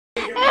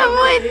É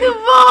muito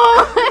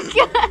bom!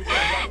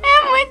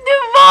 É muito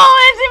bom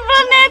esse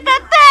planeta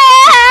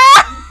Terra!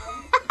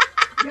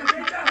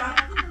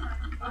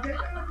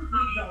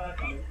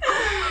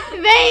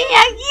 Vem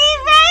aqui,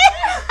 vem!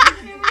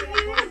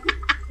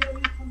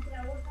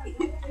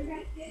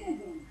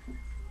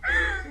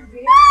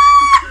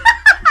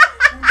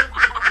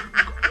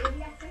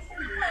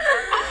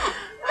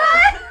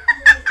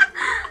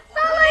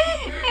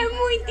 É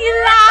muito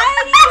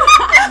hilário!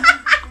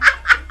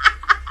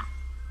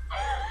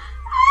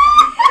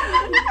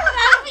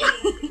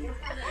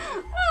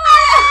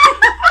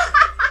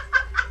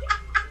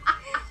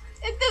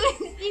 Eu tô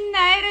aqui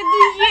na era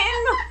do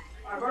gelo!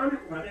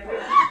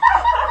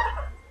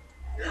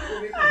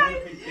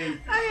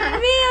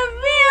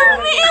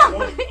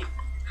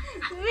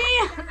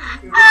 Venha!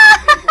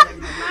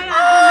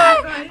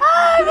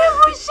 Ai, me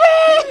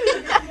puxei!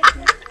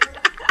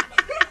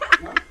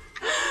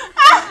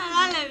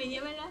 Olha, minha,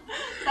 vai lá.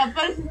 Tá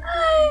parecendo...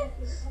 Ai,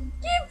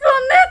 que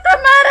planeta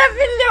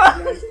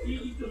maravilhoso!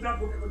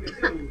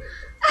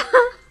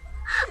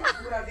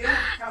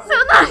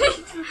 Seu nariz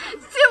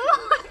se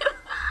molhou!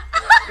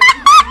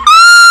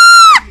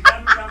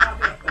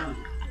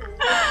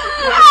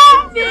 Ai,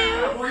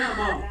 Deus!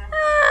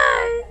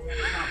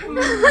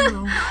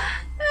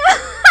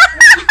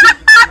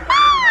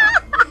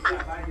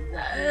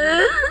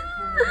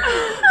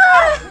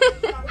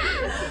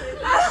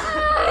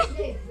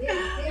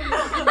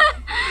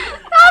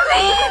 Tá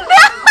linda!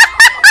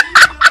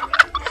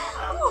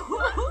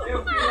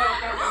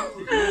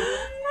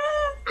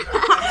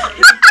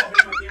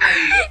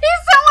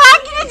 Isso é um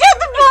acne de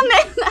outro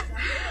planeta!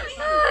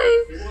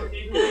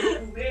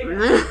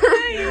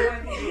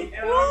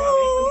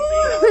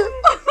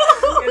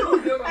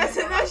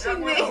 Essa não é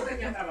chinesa.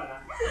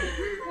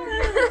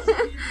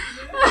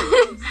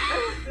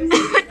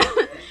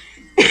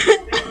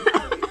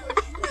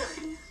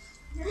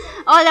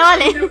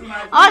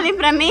 Olhem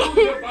pra mim.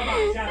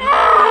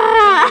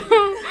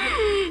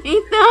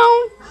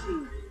 Então,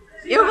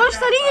 eu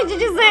gostaria de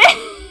dizer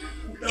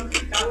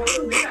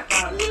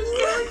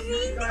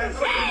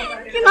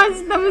que nós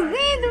estamos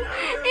indo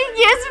e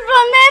que esse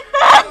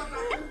planeta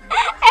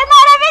é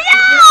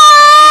maravilhoso!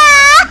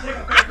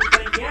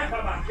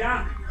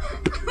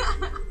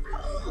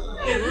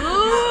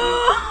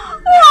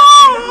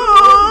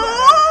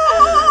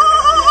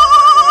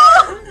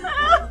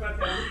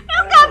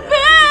 Meu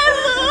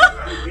cabelo!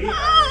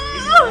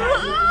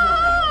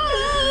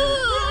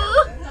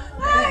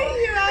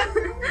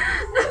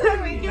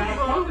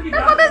 Tá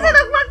acontecendo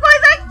alguma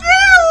coisa aqui!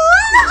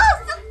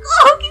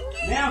 Socorro,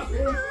 que é?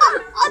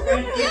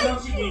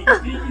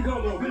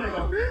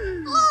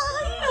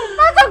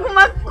 Faz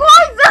alguma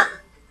coisa!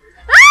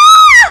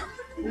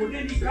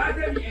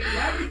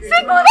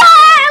 Segura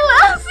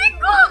ela!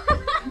 Segura!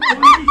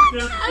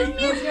 As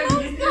minhas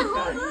mãos estão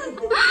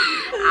rolando!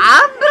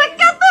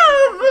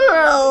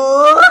 Abracadabra!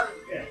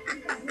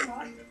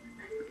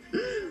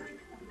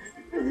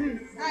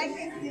 Ai,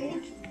 que sim.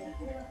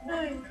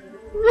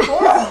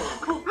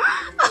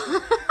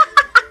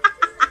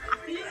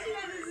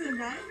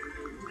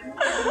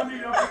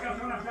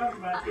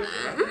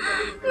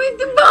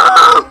 Muito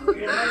bom!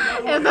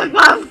 Eu tô com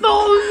a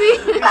fome!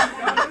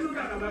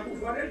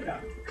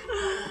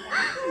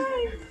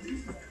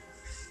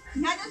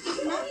 Nada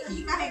disso, não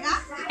de carregar?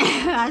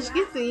 Acho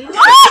que sim.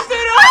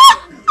 Ai,